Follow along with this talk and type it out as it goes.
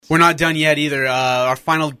We're not done yet either. Our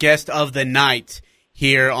final guest of the night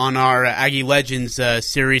here on our Aggie Legends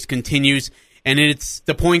series continues, and it's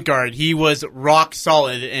the point guard. He was rock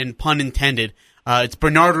solid, and pun intended. It's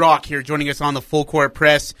Bernard Rock here joining us on the Full Court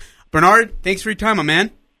Press. Bernard, thanks for your time, my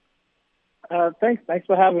man. Thanks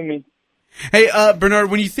for having me. Hey,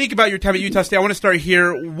 Bernard, when you think about your time at Utah State, I want to start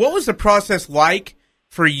here. What was the process like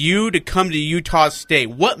for you to come to Utah State?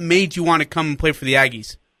 What made you want to come and play for the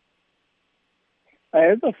Aggies?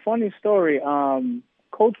 It's a funny story.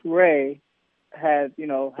 Coach Ray had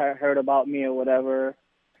heard about me or whatever,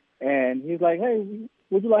 and he's like, "Hey,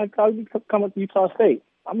 would you like to come up to Utah State?"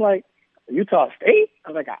 I'm like, "Utah State?"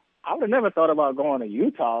 I was like, I would have never thought about going to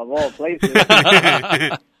Utah of all places.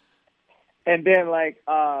 And then,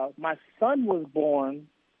 my son was born,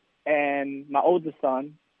 and my oldest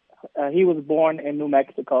son, he was born in New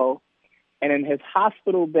Mexico. And in his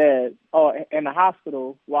hospital bed, in the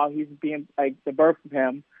hospital, while he's being, the birth of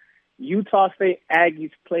him, Utah State Aggies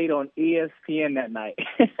played on ESPN that night.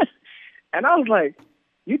 And I was like,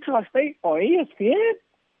 Utah State on ESPN?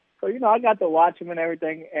 So, I got to watch him and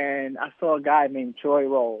everything, and I saw a guy named Troy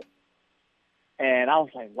Roll. And I was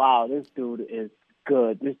like, wow, this dude is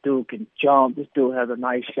good. This dude can jump. This dude has a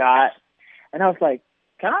nice shot. And I was like,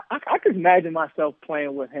 I could imagine myself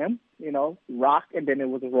playing with him, rock, and then it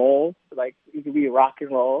was roll. Like, it could be rock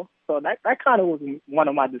and roll. So that kind of was one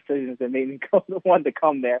of my decisions that made me want to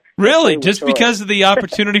come there. Really? Just because of the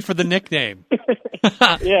opportunity for the nickname?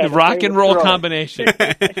 Yeah. The rock and roll combination.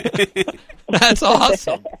 That's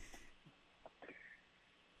awesome.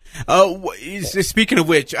 Speaking of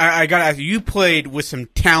which, I got to ask you played with some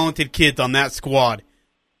talented kids on that squad.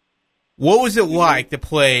 What was it like to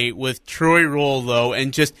play with Troy Roll, though?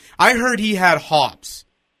 And I heard he had hops.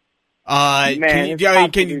 Can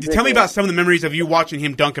you tell me about some of the memories of you watching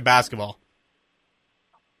him dunk a basketball?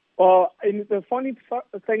 Well, and the funny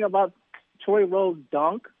thing about Troy Roll's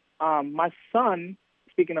dunk, my son,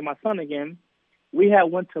 speaking of my son again, we had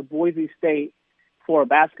went to Boise State for a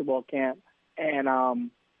basketball camp,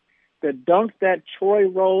 and the dunk that Troy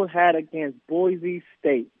Roll had against Boise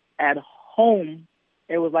State at home,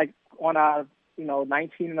 it was like on our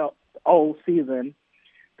 19-0 season,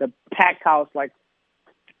 the packed house,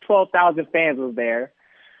 12,000 fans was there.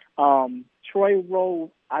 Troy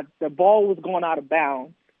Roll, the ball was going out of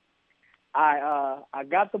bounds. I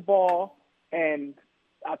got the ball and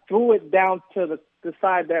I threw it down to the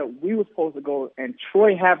side that we were supposed to go, and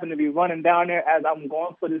Troy happened to be running down there as I'm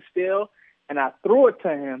going for the steal, and I threw it to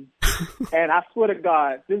him. And I swear to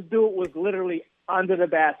God, this dude was literally under the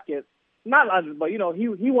basket. Not under, but, he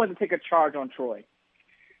wanted to take a charge on Troy.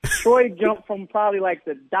 Troy jumped from probably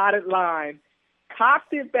the dotted line,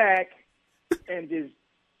 cocked it back, and just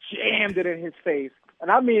jammed it in his face.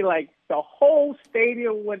 And I mean, the whole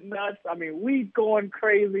stadium went nuts. I mean, we going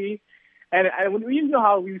crazy. And you know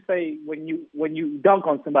how we say when you dunk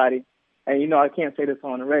on somebody, and I can't say this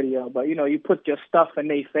on the radio, but you put your stuff in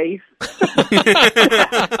their face.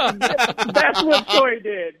 That's what Troy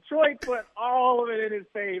did. Troy put all of it in his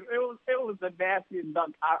face. It was the nastiest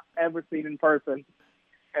dunk I've ever seen in person.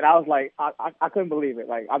 And I was like, I couldn't believe it.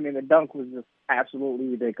 The dunk was just absolutely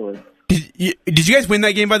ridiculous. Did you guys win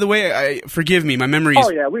that game, by the way? Forgive me, my memory is...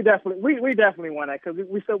 Oh, yeah, we definitely won that, because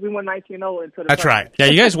we won 19-0 into the... That's right. Yeah,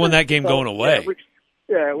 you guys won that game going away.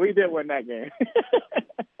 Yeah, we did win that game.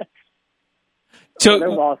 So it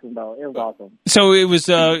was awesome, though. It was awesome. So it was.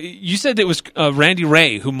 You said it was Randy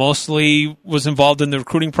Ray who mostly was involved in the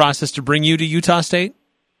recruiting process to bring you to Utah State.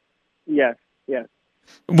 Yes.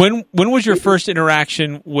 When was your first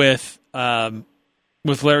interaction with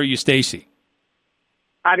Larry Eustace?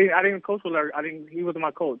 I didn't coach with Larry. He wasn't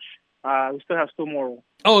my coach. We still have Stu Morrill.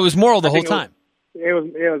 Oh, it was Morrill the whole time. It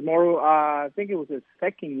was Morrill. I think it was his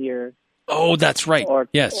second year. Oh, that's right.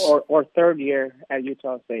 Yes. Or third year at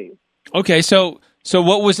Utah State. Okay, so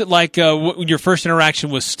what was it like your first interaction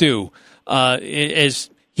with Stu? As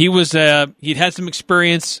he was, he'd had some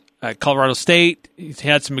experience at Colorado State. He'd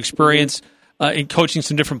had some experience in coaching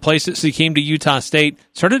some different places. So he came to Utah State,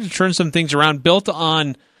 started to turn some things around, built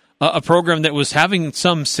on a program that was having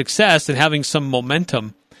some success and having some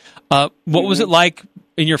momentum. What was it like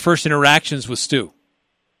in your first interactions with Stu?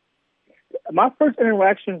 My first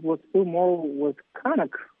interactions with Stu Morrill was kind of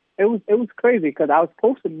it was crazy, because I was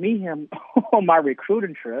supposed to meet him on my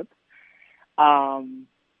recruiting trip,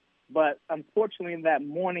 but unfortunately that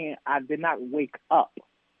morning I did not wake up.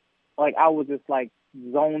 I was just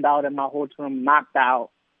zoned out in my hotel room, knocked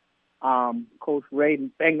out. Coach Ray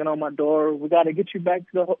banging on my door. We got to get you back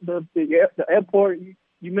to the airport.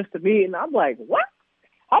 You missed the meeting. I'm like, what?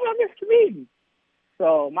 How did I miss the meeting?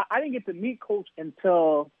 So I didn't get to meet Coach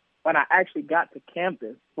until when I actually got to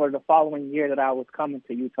campus for the following year that I was coming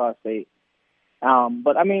to Utah State.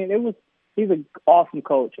 But I mean, he's an awesome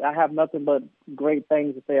coach. I have nothing but great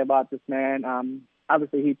things to say about this man.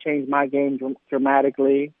 Obviously, he changed my game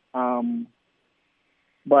dramatically.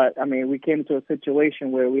 But I mean, we came to a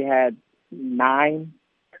situation where we had 9,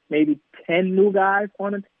 maybe 10 new guys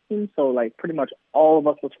on the team. So like pretty much all of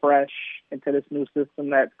us was fresh into this new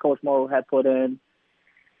system that Coach Morrow had put in.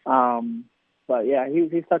 But yeah,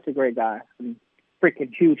 he's such a great guy.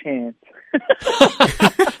 Freaking huge hands.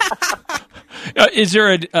 Is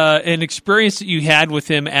there an experience that you had with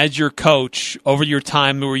him as your coach over your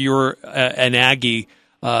time where you were an Aggie,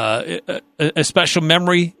 a special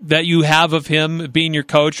memory that you have of him being your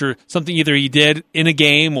coach, or something either he did in a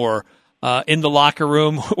game or in the locker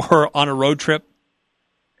room or on a road trip?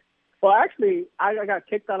 Well, actually, I got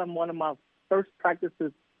kicked out of one of my first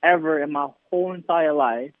practices ever in my whole entire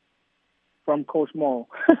life from Coach Morrow.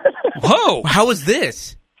 Whoa! How was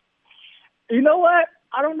this? You know what?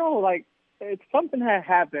 I don't know. Like, something had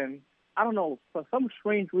happened. I don't know. For some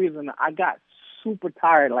strange reason, I got super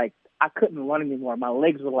tired. Like, I couldn't run anymore. My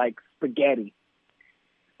legs were like spaghetti.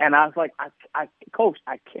 And I was like, Coach,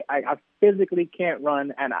 I physically can't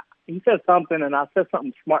run. And he said something, and I said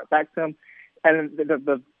something smart back to him. And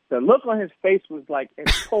the look on his face was like in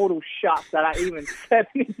total shock that I even said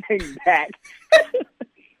anything back.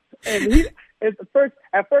 And at first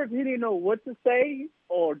he didn't know what to say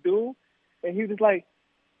or do, and he was like,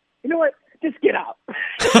 "You know what? Just get out.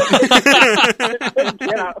 Just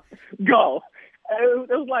get out. Go." It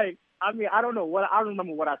was like, I mean, I don't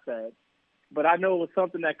remember what I said, but I know it was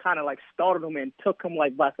something that kind of like startled him and took him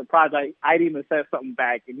like by surprise. I'd even said something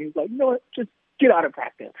back, and he was like, "You know what? Just get out of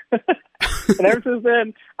practice." And ever since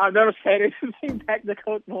then, I've never said anything back to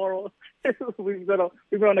Coach Morrow. We've been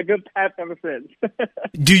on a good path ever since.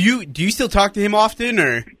 Do you still talk to him often,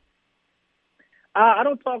 or? I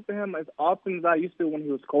don't talk to him as often as I used to when he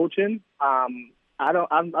was coaching. I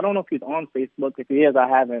don't know if he's on Facebook. If he is, I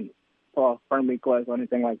haven't talked friend requests or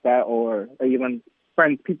anything like that, or even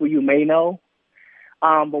people you may know.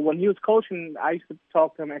 But when he was coaching, I used to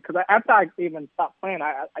talk to him because after I even stopped playing,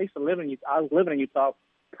 I used to live in Utah. I was living in Utah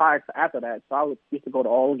prior to after that, so I used to go to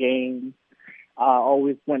all games.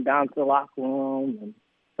 Always went down to the locker room, and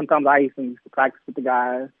sometimes I used to practice with the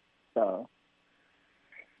guys. So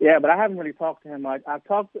yeah, but I haven't really talked to him much. I've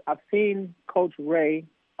seen Coach Ray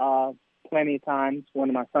plenty of times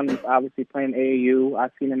when my son was obviously playing AAU.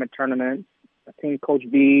 I've seen him at tournaments. I've seen Coach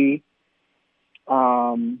B,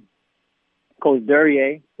 Coach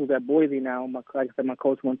Duryea, who's at Boise now. Like I said, my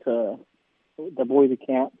coach went to the Boise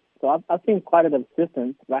camp. So I've seen quite an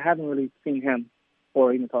assistant, but I haven't really seen him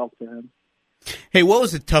or even talked to him. Hey, what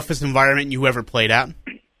was the toughest environment you ever played at?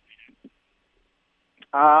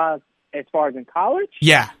 As far as in college?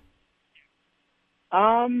 Yeah.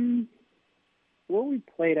 What we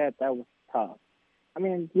played at that was tough. I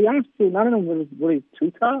mean, to be honest with you, none of them was really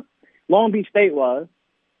too tough. Long Beach State was,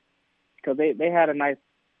 because they had a nice,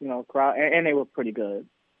 crowd, and they were pretty good.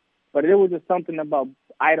 But it was just something about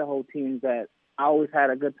Idaho teams that I always had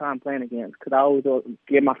a good time playing against, because I always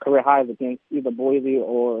get my career highs against either Boise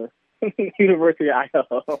or University of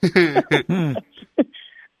Idaho.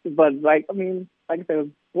 But like I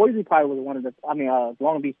said, Boise probably was one of the.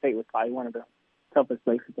 Long Beach State was probably one of the toughest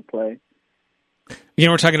places to play.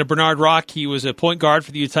 We're talking to Bernard Rock. He was a point guard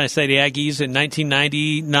for the Utah State Aggies in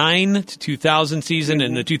 1999 to 2000 season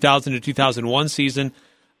and the 2000 to 2001 season.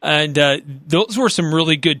 And those were some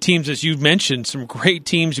really good teams, as you mentioned, some great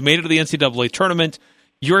teams. You made it to the NCAA tournament.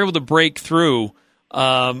 You were able to break through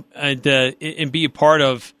and be a part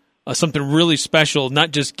of something really special, not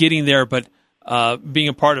just getting there, but being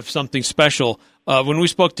a part of something special. When we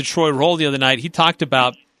spoke to Troy Roll the other night, he talked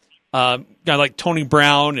about a guy like Tony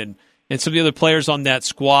Brown and some of the other players on that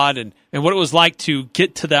squad and what it was like to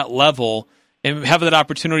get to that level and have that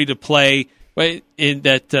opportunity to play in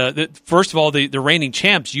that first of all, the reigning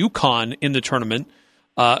champs, UConn, in the tournament.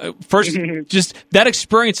 First, just that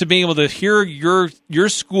experience of being able to hear your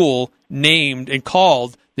school named and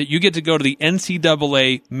called, that you get to go to the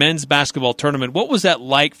NCAA men's basketball tournament. What was that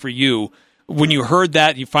like for you when you heard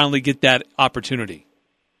that you finally get that opportunity?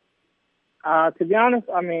 To be honest,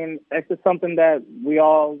 it's just something that we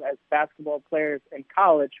all, as basketball players in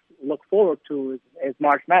college, look forward to is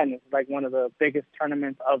March Madness. It's like one of the biggest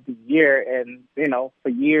tournaments of the year, and for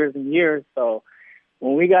years and years. So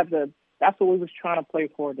when we got that's what we was trying to play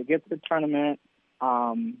for, to get to the tournament.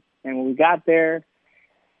 And when we got there,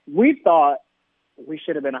 we thought we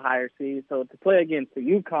should have been a higher seed. So to play against the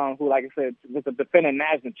UConn, who, like I said, was a defending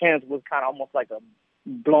national champs, was kind of almost like a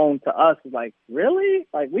blown to us. Like, really?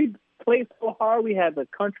 Like, played so hard. We had the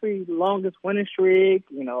country longest winning streak,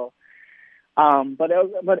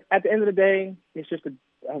 But at the end of the day, it's just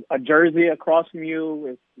a jersey across from you.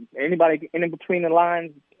 It's anybody in between the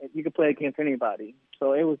lines, you can play against anybody.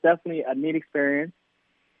 So it was definitely a neat experience.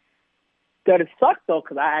 That it sucked though,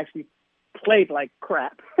 because I actually played like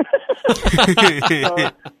crap. So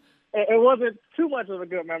it wasn't too much of a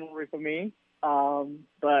good memory for me.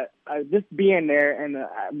 But just being there, and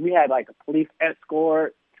we had like a police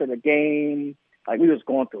escort to the game. Like we was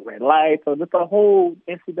going through red lights. So just the whole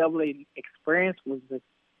NCAA experience was just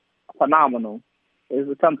phenomenal. It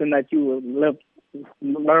was something that you would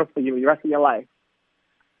learn for the rest of your life.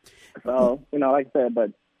 So, like I said,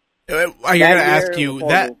 but I gotta ask you,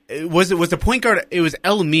 that was the point guard, it was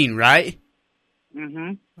El Amin, right?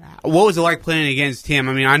 Mm-hmm. What was it like playing against him?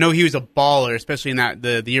 I mean, I know he was a baller, especially in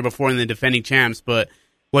the year before in the defending champs, but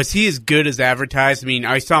was he as good as advertised? I mean,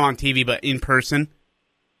 I saw him on TV, but in person?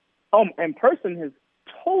 In person is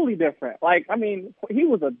totally different. Like, I mean, he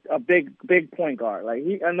was a big point guard. Like,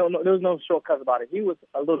 there was no shortcuts about it. He was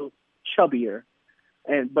a little chubbier,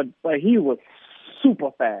 but he was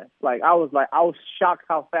super fast. Like, I was shocked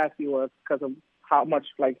how fast he was because of how much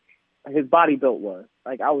like his body built was.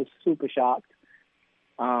 Like, I was super shocked.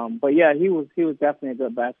 But yeah, he was definitely a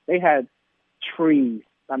good basketball. They had trees.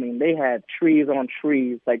 I mean, they had trees on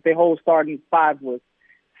trees. Like, their whole starting five was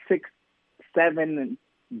 6, 7, and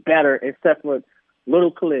better, except for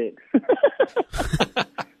little Khalid.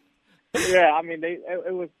 Yeah, I mean,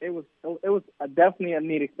 it was definitely a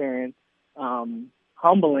neat experience.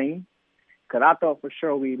 Humbling, because I thought for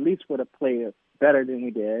sure we at least would have played better than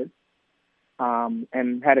we did.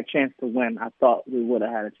 And had a chance to win. I thought we would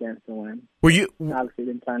have had a chance to win. Obviously, it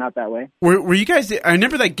didn't turn out that way. Were you guys? I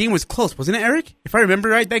remember that game was close, wasn't it, Eric? If I remember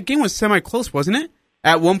right, that game was semi-close, wasn't it?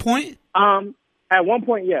 At one point. At one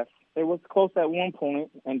point, yes, it was close at one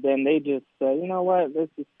point, and then they just said, "You know what?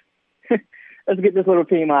 Let's get this little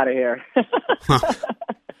team out of here."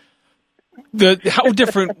 How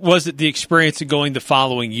different was it, the experience of going the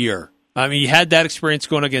following year? I mean, you had that experience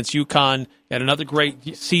going against UConn, you had another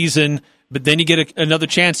great season, but then you get another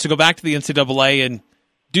chance to go back to the NCAA and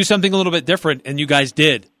do something a little bit different, and you guys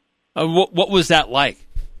did. What was that like?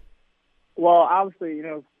 Well, obviously,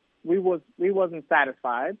 we wasn't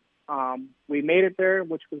satisfied. We made it there,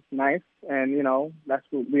 which was nice, and that's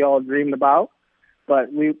what we all dreamed about.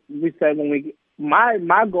 But we said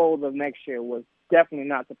my goal of next year was definitely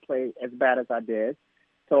not to play as bad as I did.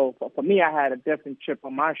 So for me, I had a different chip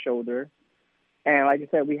on my shoulder. And like I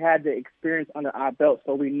said, we had the experience under our belt,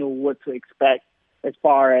 so we knew what to expect as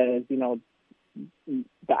far as, the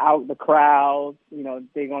crowd, we know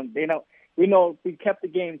if we kept the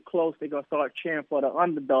game close, they're going to start cheering for the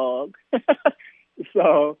underdog.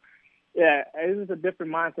 So, yeah, it was a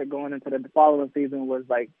different mindset going into the following season was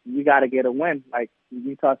like, you got to get a win. Like,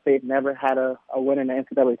 Utah State never had a win in the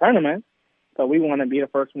NCAA tournament, so we want to be the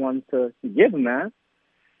first ones to give them that.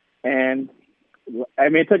 And, I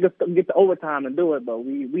mean, it took us to get to overtime to do it, but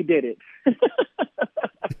we did it.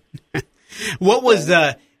 What was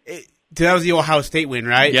that was the Ohio State win,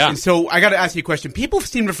 right? Yeah. And so I got to ask you a question. People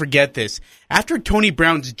seem to forget this. After Tony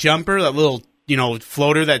Brown's jumper, that little,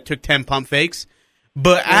 floater that took 10 pump fakes,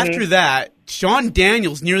 but after that, Sean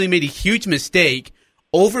Daniels nearly made a huge mistake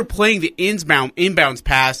overplaying the inbounds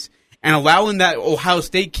pass and allowing that Ohio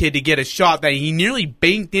State kid to get a shot that he nearly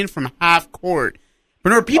banked in from half court.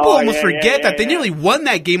 Bernard, people almost forget that they nearly won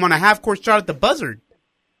that game on a half-court shot at the buzzer.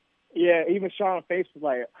 Yeah, even Sean's face was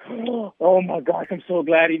like, "Oh my gosh, I'm so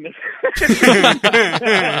glad he missed."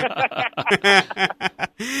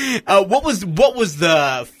 What was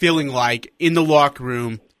the feeling like in the locker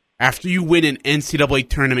room after you win an NCAA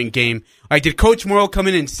tournament game? Like, did Coach Morrow come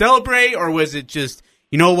in and celebrate, or was it just,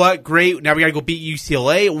 you know what, great, now we got to go beat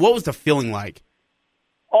UCLA? What was the feeling like?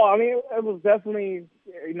 Oh, I mean, it was definitely,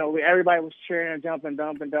 everybody was cheering and jumping,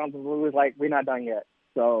 but we was like, we're not done yet.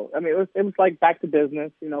 So, I mean, it was like back to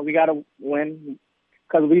business. We got to win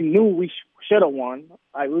because we knew we should have won.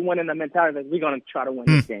 Like, we went in the mentality that we're going to try to win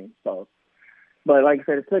this game. So, but like I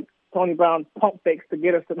said, it took Tony Brown's pump fakes to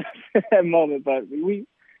get us to that moment. But we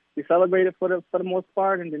celebrated for the most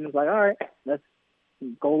part, and then it's like, all right, let's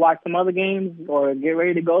go watch some other games or get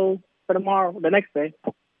ready to go for the next day.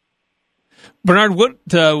 Bernard, what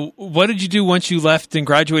did you do once you left and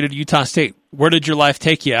graduated Utah State? Where did your life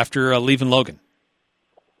take you after leaving Logan?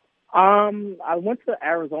 I went to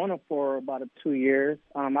Arizona for about 2 years.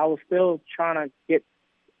 I was still trying to get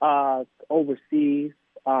overseas.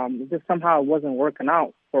 It just somehow wasn't working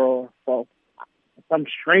out for some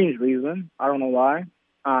strange reason. I don't know why.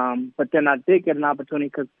 But then I did get an opportunity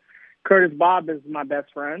because Curtis Bobb is my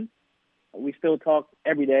best friend. We still talk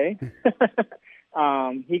every day.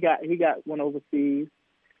 He got one overseas.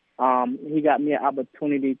 He got me an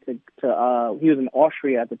opportunity to he was in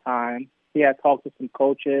Austria at the time. He had talked to some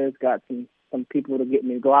coaches, got some people to get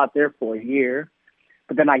me to go out there for a year.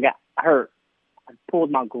 But then I got hurt. I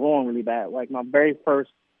pulled my groin really bad. Like my very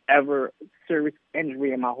first ever serious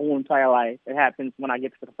injury in my whole entire life. It happens when I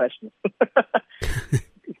get to the professionals.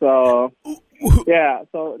 So, yeah.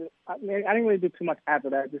 So I didn't really do too much after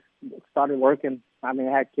that. I just started working. I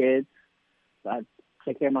had kids. So I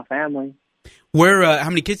take care of my family. How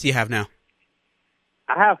many kids do you have now?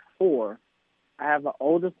 I have 4. I have an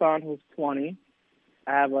older son who's 20.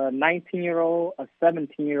 I have a 19-year-old, a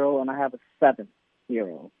 17-year-old, and I have a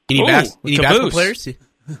 7-year-old. Any basketball players?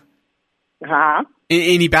 Huh?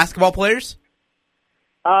 Any basketball players?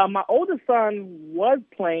 My older son was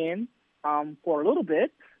playing for a little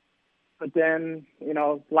bit, but then,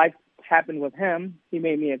 life happened with him. He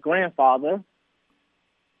made me a grandfather.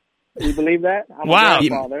 You believe that? I'm wow. a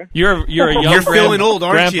grandfather. You're a young You're feeling old,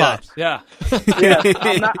 aren't grandpa. you? Yeah. Yeah.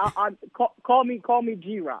 Call me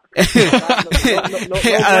G-Rock.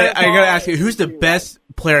 I gotta ask you, who's the best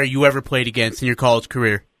player you ever played against in your college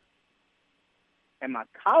career? In my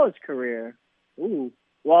college career? Ooh.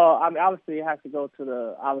 Well, obviously it has to go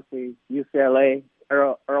to UCLA.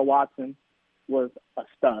 Earl Watson was a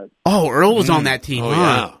stud. Oh, Earl was on that team. Oh,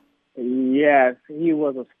 yeah. Yes, he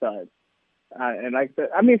was a stud. And like that,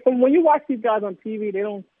 from when you watch these guys on TV, they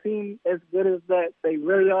don't seem as good as that they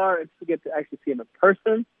really are until you get to actually see them in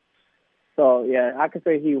person. So, yeah, I could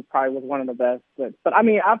say he probably was one of the best. But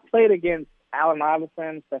I've played against Allen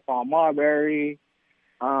Iverson, Stephon Marbury.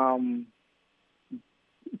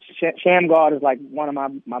 Shamgard is like one of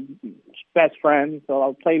my best friends, so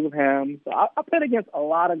I played with him. So I played against a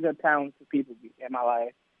lot of good talented people in my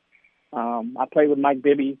life. I played with Mike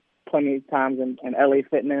Bibby plenty of times in LA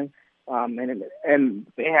Fitness. And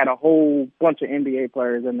they had a whole bunch of NBA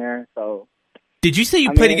players in there. So, did you say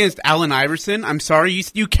you played against Allen Iverson? I'm sorry,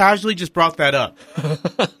 you casually just brought that up.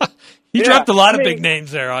 You dropped a lot of big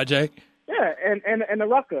names there, Ajay. Yeah, and the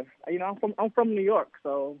Rucker. I'm from New York,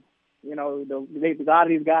 so a lot of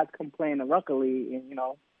these guys come play in the Rucker League, and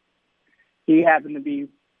he happened to be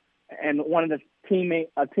and one of the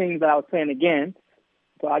teams that I was playing against,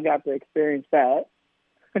 so I got to experience that.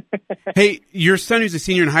 Hey, your son who's a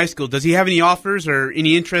senior in high school, does he have any offers or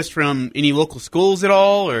any interest from any local schools at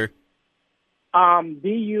all? Or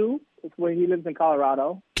BU is where he lives in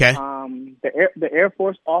Colorado. Okay. The Air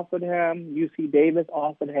Force offered him. UC Davis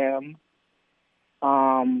offered him.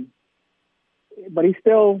 But he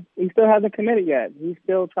still hasn't committed yet. He's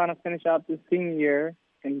still trying to finish out this senior year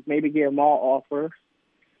and maybe get more offers.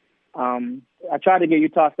 I tried to get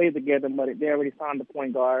Utah State to get him, but they already signed the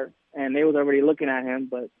point guard, and they was already looking at him.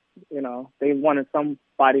 But they wanted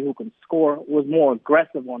somebody who can score, was more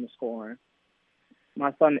aggressive on the scoring.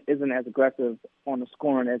 My son isn't as aggressive on the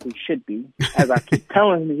scoring as he should be, as I keep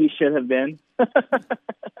telling him he should have been.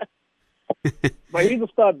 But he's a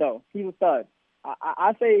stud, though. He's a stud.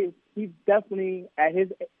 I say he's definitely, at his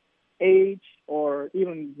age or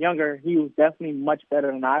even younger, he was definitely much better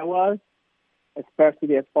than I was,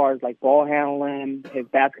 especially as far as like ball handling, his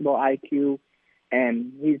basketball IQ,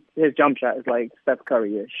 and his jump shot is like Steph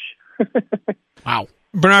Curry-ish. Wow.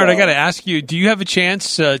 Bernard, I got to ask you, do you have a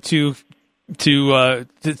chance to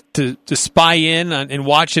spy in and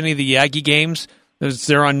watch any of the Aggie games?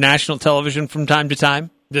 They're on national television from time to time,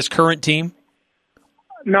 this current team?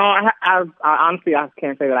 No, I honestly, I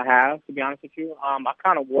can't say that I have, to be honest with you. I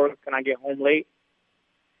kind of work and I get home late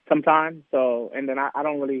sometimes, and then I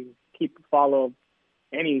don't really follow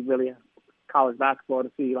any really college basketball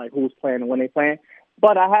to see like who's playing and when they're playing.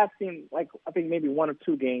 But I have seen, like, I think maybe 1 or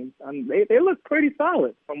 2 games, and they look pretty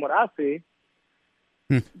solid from what I see.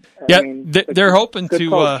 Yeah, they're hoping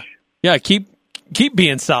to keep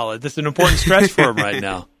being solid. This is an important stretch for them right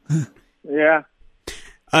now. Yeah.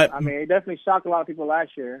 It definitely shocked a lot of people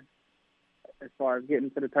last year as far as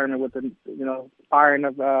getting to the tournament with the, firing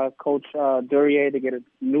of Coach Duryea to get a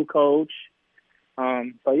new coach.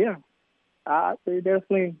 So, yeah, they're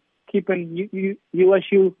definitely keeping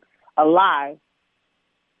USU alive.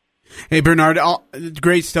 Hey, Bernard,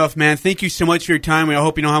 great stuff, man. Thank you so much for your time. I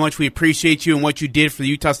hope you know how much we appreciate you and what you did for the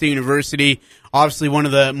Utah State University. Obviously, one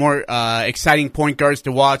of the more exciting point guards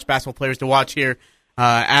to watch, basketball players to watch here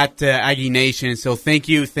at Aggie Nation. So thank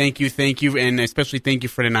you, and especially thank you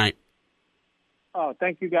for tonight. Oh,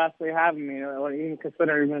 thank you guys for having me, or even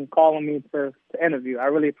considering calling me to interview. I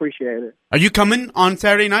really appreciate it. Are you coming on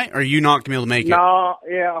Saturday night, or are you not going to be able to make it? No,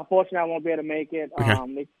 yeah, unfortunately I won't be able to make it.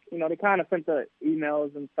 Okay. They kind of sent the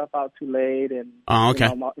emails and stuff out too late, and okay.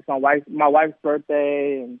 It's my wife's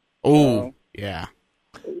birthday, and Oh, yeah.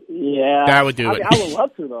 Yeah. That would do it. I would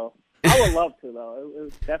love to, though. It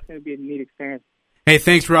would definitely be a neat experience. Hey,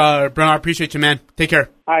 thanks, Bernard. Appreciate you, man. Take care.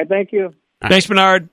 All right, thank you. Thanks, Bernard.